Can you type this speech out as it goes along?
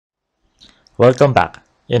Welcome back.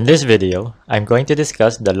 In this video, I'm going to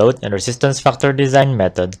discuss the load and resistance factor design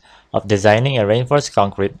method of designing a reinforced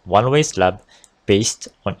concrete one-way slab based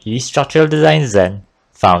on eStructural Design Zen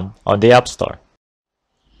found on the App Store.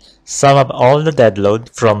 Sum up all the dead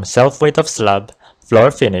load from self-weight of slab,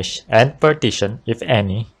 floor finish, and partition, if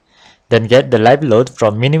any, then get the live load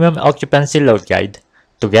from minimum occupancy load guide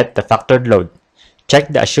to get the factored load. Check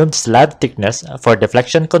the assumed slab thickness for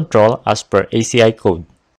deflection control as per ACI code.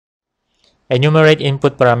 Enumerate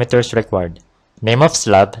input parameters required. Name of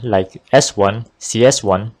slab like S1,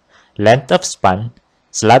 CS1, length of span,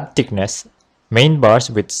 slab thickness, main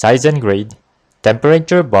bars with size and grade,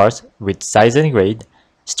 temperature bars with size and grade,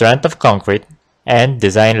 strength of concrete, and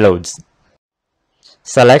design loads.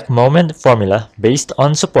 Select moment formula based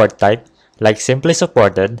on support type like simply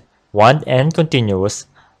supported, one end continuous,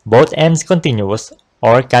 both ends continuous,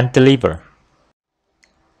 or cantilever.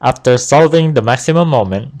 After solving the maximum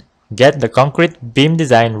moment, get the concrete beam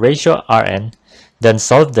design ratio Rn, then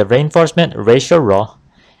solve the reinforcement ratio raw,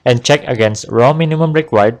 and check against raw minimum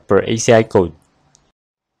required per ACI code.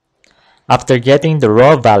 After getting the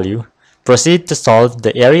raw value, proceed to solve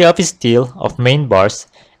the area of steel of main bars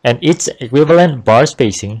and its equivalent bar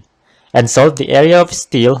spacing, and solve the area of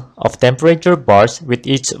steel of temperature bars with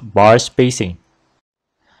each bar spacing.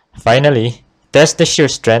 Finally, test the shear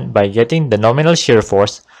strength by getting the nominal shear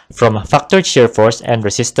force from factored shear force and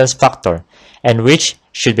resistance factor, and which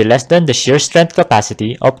should be less than the shear strength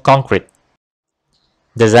capacity of concrete.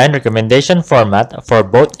 Design recommendation format for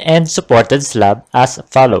both end supported slab as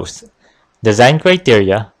follows. Design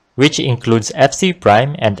criteria, which includes FC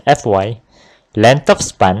prime and FY, length of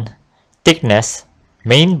span, thickness,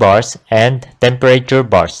 main bars, and temperature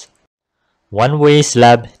bars. One-way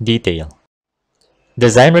slab detail.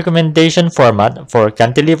 Design recommendation format for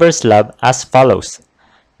cantilever slab as follows.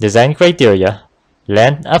 Design criteria,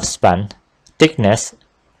 length of span, thickness,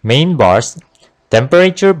 main bars,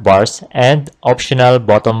 temperature bars, and optional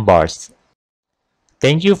bottom bars.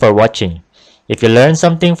 Thank you for watching. If you learned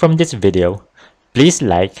something from this video, please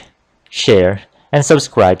like, share, and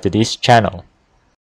subscribe to this channel.